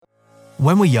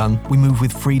When we're young, we move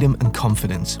with freedom and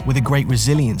confidence, with a great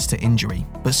resilience to injury.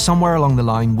 But somewhere along the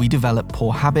line, we develop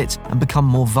poor habits and become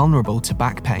more vulnerable to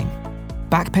back pain.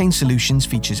 Back Pain Solutions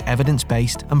features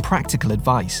evidence-based and practical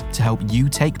advice to help you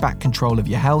take back control of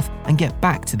your health and get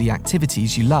back to the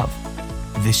activities you love.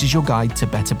 This is your guide to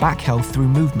better back health through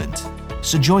movement.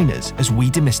 So join us as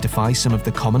we demystify some of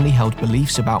the commonly held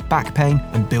beliefs about back pain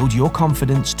and build your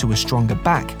confidence to a stronger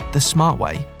back the smart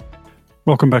way.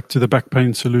 Welcome back to the Back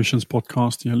Pain Solutions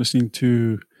podcast. You're listening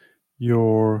to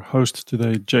your host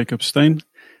today, Jacob Steen.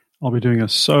 I'll be doing a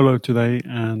solo today,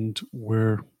 and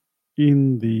we're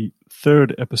in the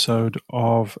third episode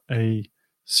of a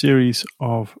series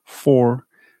of 4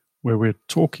 where we're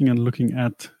talking and looking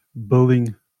at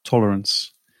building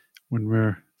tolerance when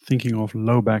we're thinking of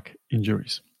low back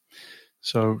injuries.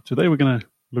 So today we're going to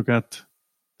look at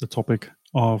the topic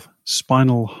of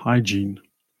spinal hygiene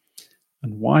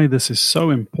and why this is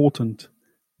so important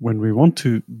when we want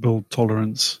to build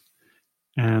tolerance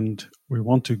and we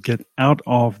want to get out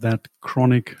of that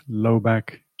chronic low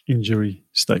back injury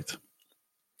state.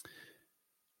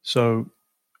 So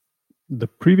the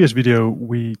previous video,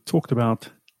 we talked about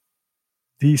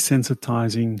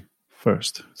desensitizing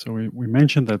first. So we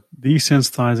mentioned that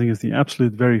desensitizing is the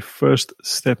absolute very first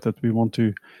step that we want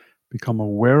to become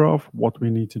aware of, what we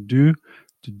need to do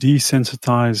to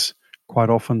desensitize quite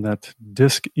often that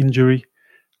disc injury,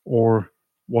 or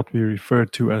what we refer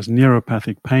to as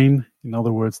neuropathic pain. In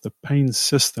other words, the pain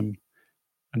system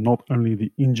and not only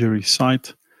the injury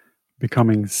site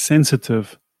becoming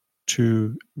sensitive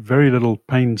to very little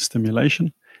pain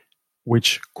stimulation,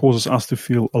 which causes us to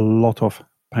feel a lot of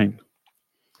pain.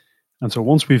 And so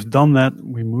once we've done that,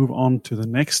 we move on to the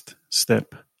next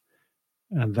step,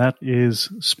 and that is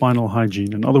spinal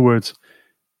hygiene. In other words,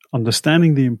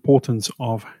 understanding the importance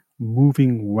of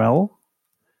moving well.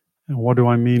 And what do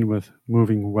I mean with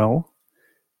moving well?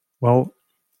 Well,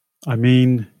 I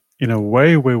mean in a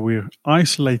way where we're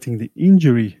isolating the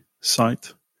injury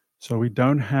site so we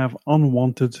don't have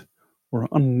unwanted or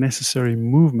unnecessary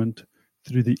movement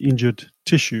through the injured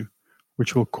tissue,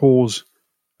 which will cause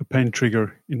a pain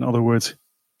trigger. In other words,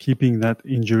 keeping that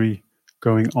injury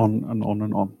going on and on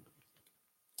and on.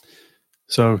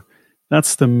 So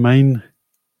that's the main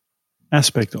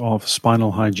aspect of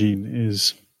spinal hygiene,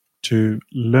 is to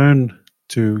learn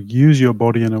to use your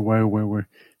body in a way where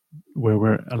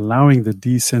we're allowing the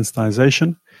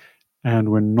desensitization and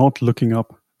we're not looking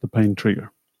up the pain trigger.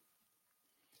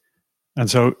 And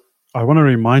so I want to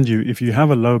remind you, if you have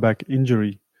a low back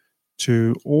injury,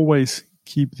 to always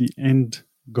keep the end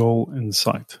goal in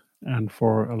sight. And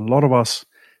for a lot of us,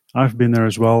 I've been there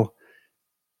as well,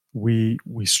 we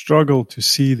struggle to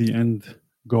see the end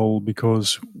goal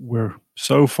because we're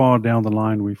so far down the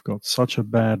line. We've got such a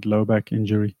bad low back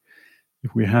injury.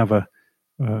 If we have a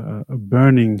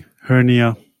burning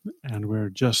hernia and we're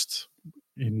just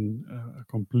in a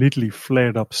completely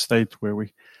flared up state where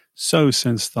we're so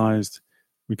sensitized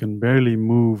we can barely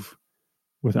move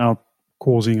without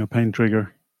causing a pain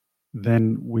trigger,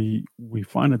 then we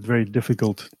find it very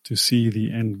difficult to see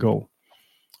the end goal.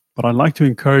 But I'd like to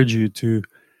encourage you to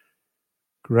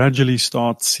gradually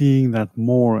start seeing that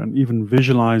more and even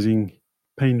visualizing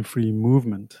pain-free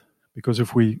movement. Because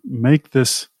if we make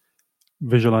this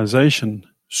visualization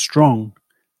strong,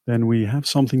 then we have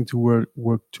something to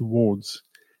work towards,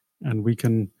 and we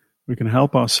can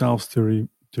help ourselves to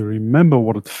remember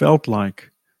what it felt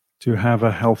like to have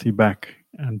a healthy back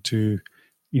and to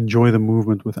enjoy the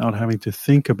movement without having to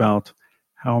think about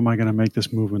how am I going to make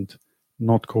this movement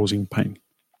not causing pain.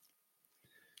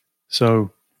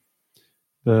 So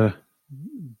the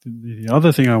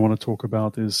other thing I want to talk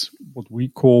about is what we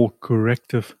call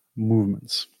corrective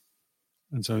movements.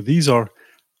 And so these are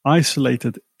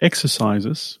isolated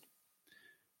exercises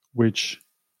which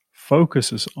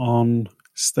focuses on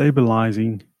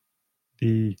stabilizing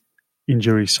the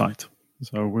injury site.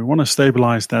 So we want to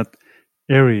stabilize that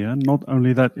area, not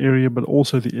only that area, but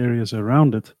also the areas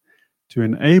around it, to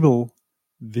enable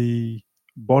the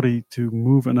body to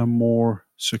move in a more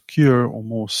secure or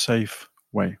more safe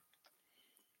way.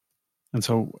 And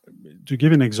so, to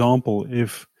give an example,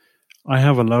 if I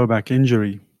have a low back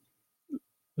injury,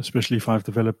 especially if I've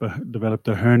developed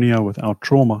a hernia without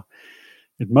trauma,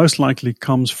 it most likely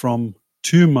comes from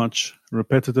too much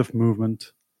repetitive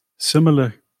movement,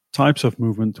 similar types of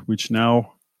movement, which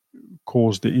now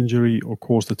cause the injury or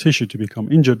cause the tissue to become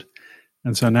injured.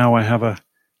 And so now I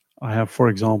have, for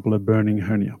example, a burning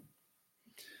hernia.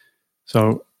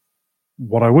 So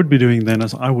what I would be doing then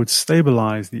is I would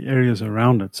stabilize the areas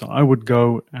around it. So I would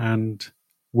go and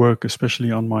work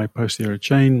especially on my posterior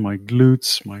chain, my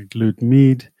glutes, my glute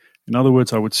med. In other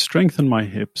words, I would strengthen my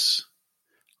hips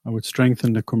I would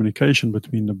strengthen the communication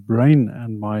between the brain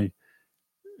and my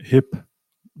hip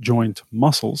joint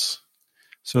muscles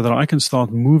so that I can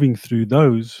start moving through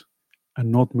those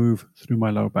and not move through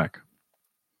my low back.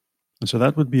 And so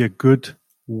that would be a good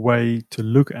way to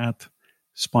look at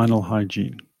spinal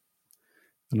hygiene.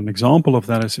 And an example of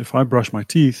that is if I brush my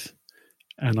teeth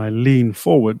and I lean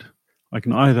forward, I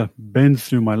can either bend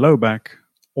through my low back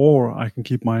or I can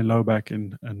keep my low back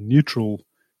in a neutral,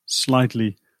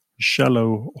 slightly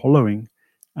shallow hollowing,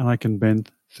 and I can bend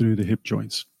through the hip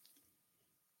joints.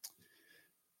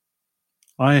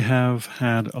 I have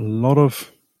had a lot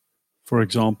of, for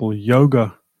example,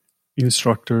 yoga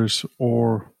instructors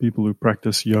or people who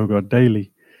practice yoga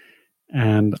daily,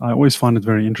 and I always find it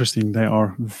very interesting. They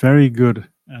are very good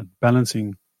at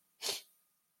balancing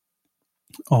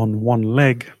on one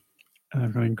leg and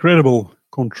have got incredible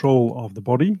control of the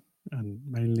body, and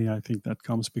mainly I think that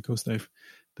comes because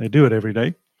they do it every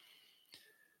day.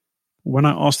 When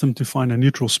I ask them to find a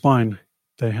neutral spine,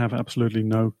 they have absolutely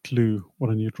no clue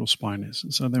what a neutral spine is.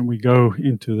 And so then we go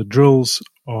into the drills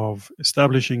of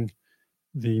establishing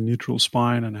the neutral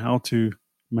spine and how to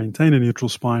maintain a neutral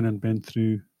spine and bend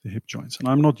through the hip joints. And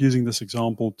I'm not using this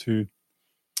example to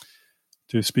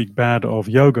speak bad of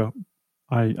yoga.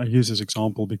 I use this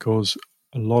example because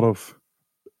a lot of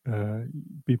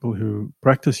people who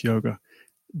practice yoga,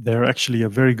 they're actually a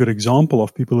very good example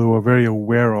of people who are very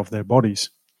aware of their bodies.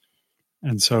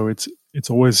 And so it's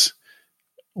always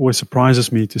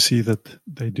surprises me to see that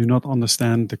they do not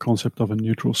understand the concept of a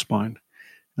neutral spine.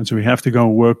 And so we have to go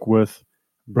and work with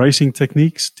bracing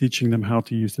techniques, teaching them how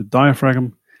to use the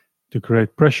diaphragm to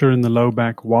create pressure in the low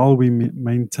back while we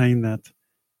maintain that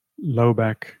low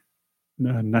back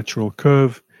natural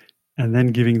curve, and then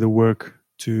giving the work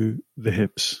to the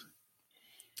hips.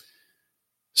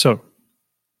 So,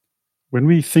 when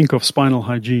we think of spinal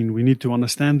hygiene, we need to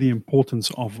understand the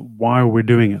importance of why we're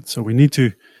doing it. So we need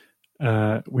to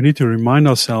remind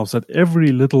ourselves that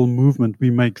every little movement we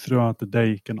make throughout the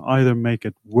day can either make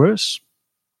it worse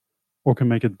or can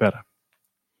make it better.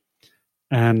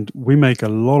 And we make a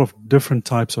lot of different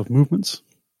types of movements.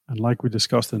 And like we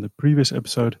discussed in the previous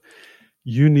episode,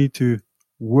 you need to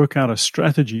work out a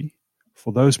strategy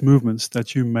for those movements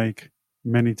that you make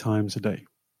many times a day.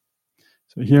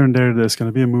 So here and there's going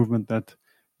to be a movement that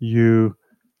you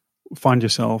find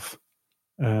yourself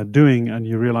doing and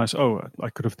you realize, oh, I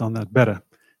could have done that better.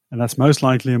 And that's most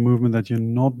likely a movement that you're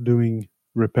not doing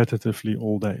repetitively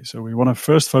all day. So we want to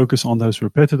first focus on those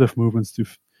repetitive movements to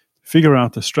figure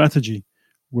out a strategy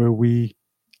where we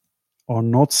are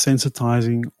not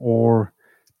sensitizing or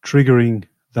triggering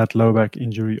that low back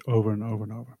injury over and over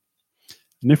and over.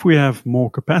 And if we have more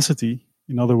capacity,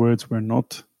 in other words, we're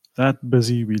not that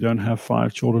busy, we don't have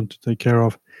 5 children to take care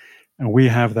of, and we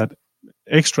have that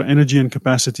extra energy and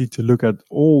capacity to look at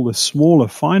all the smaller,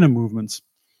 finer movements,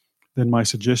 then my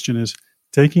suggestion is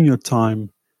taking your time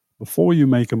before you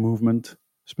make a movement,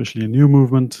 especially a new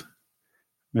movement,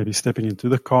 maybe stepping into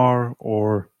the car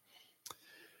or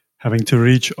having to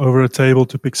reach over a table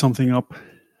to pick something up,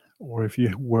 or if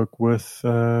you work with,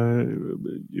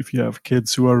 if you have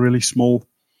kids who are really small,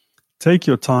 take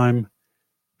your time,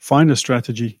 find a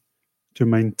strategy to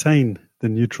maintain the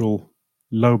neutral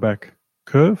low back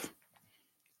curve,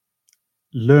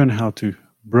 learn how to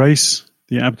brace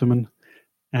the abdomen,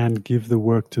 and give the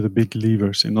work to the big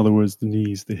levers, in other words, the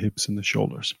knees, the hips, and the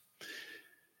shoulders.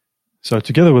 So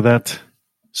together with that,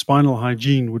 spinal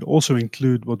hygiene would also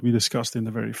include what we discussed in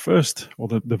the very first, or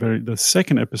the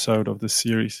second episode of this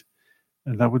series,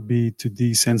 and that would be to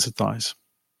desensitize.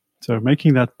 So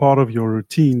making that part of your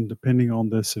routine, depending on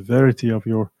the severity of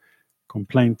your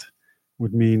complaint,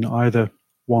 would mean either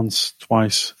once,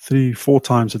 twice, 3, 4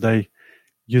 times a day,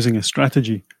 using a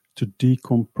strategy to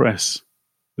decompress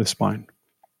the spine.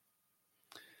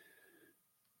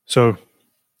 So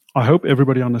I hope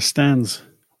everybody understands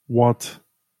what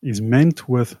is meant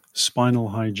with spinal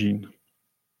hygiene.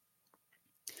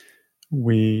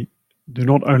 We do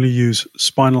not only use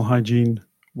spinal hygiene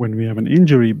when we have an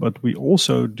injury, but we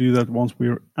also do that once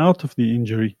we're out of the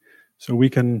injury, so we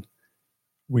can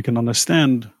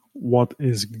understand what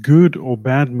is good or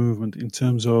bad movement in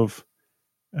terms of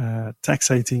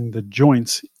taxating the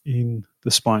joints in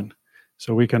the spine.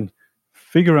 So we can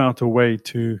figure out a way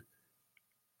to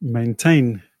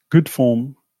maintain good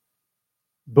form,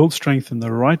 build strength in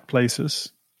the right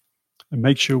places, and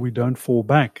make sure we don't fall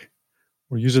back,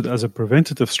 or use it as a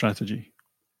preventative strategy.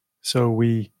 So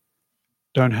we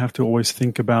don't have to always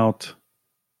think about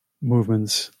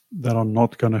movements that are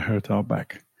not going to hurt our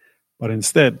back. But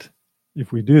instead,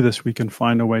 if we do this, we can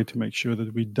find a way to make sure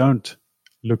that we don't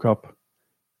look up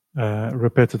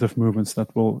repetitive movements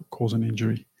that will cause an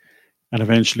injury. and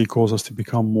eventually cause us to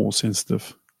become more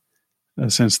sensitized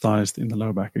in the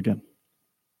low back again.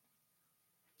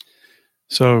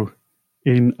 So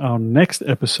in our next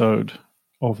episode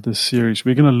of this series,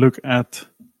 we're going to look at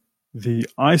the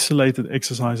isolated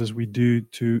exercises we do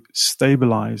to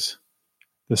stabilize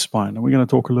the spine. And we're going to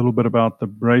talk a little bit about the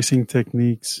bracing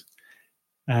techniques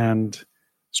and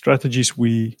strategies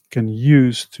we can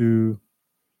use to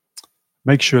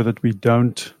make sure that we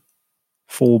don't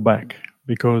fall back,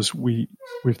 because we've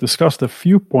discussed a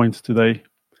few points today,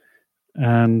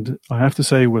 and I have to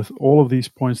say with all of these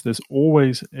points there's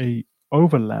always a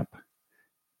overlap,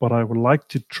 but I would like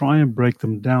to try and break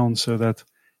them down so that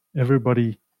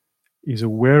everybody is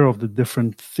aware of the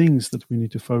different things that we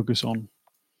need to focus on.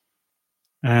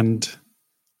 And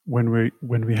when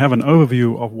we have an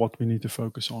overview of what we need to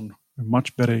focus on, we're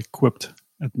much better equipped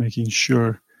at making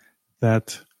sure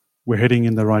that we're heading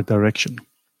in the right direction.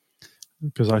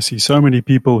 Because I see so many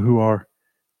people who are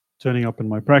turning up in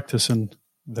my practice and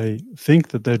they think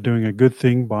that they're doing a good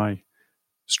thing by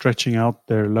stretching out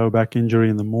their low back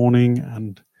injury in the morning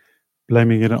and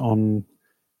blaming it on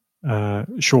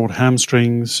short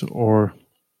hamstrings, or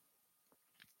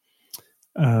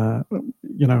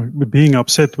being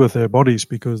upset with their bodies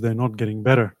because they're not getting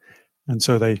better, and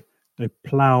so they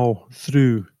plow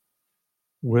through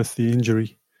with the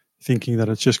injury thinking that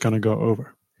it's just going to go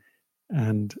over.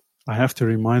 And I have to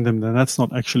remind them that that's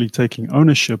not actually taking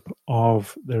ownership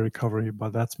of their recovery,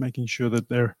 but that's making sure that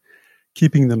they're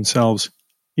keeping themselves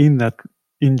in that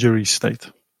injury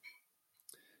state.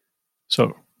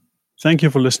 So, thank you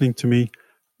for listening to me.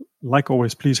 Like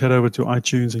always, please head over to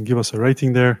iTunes and give us a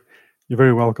rating there. You're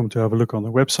very welcome to have a look on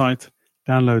the website,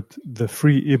 download the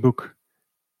free ebook,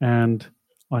 and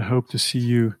I hope to see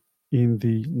you in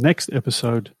the next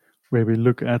episode where we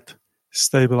look at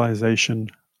stabilization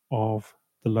of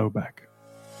the low back.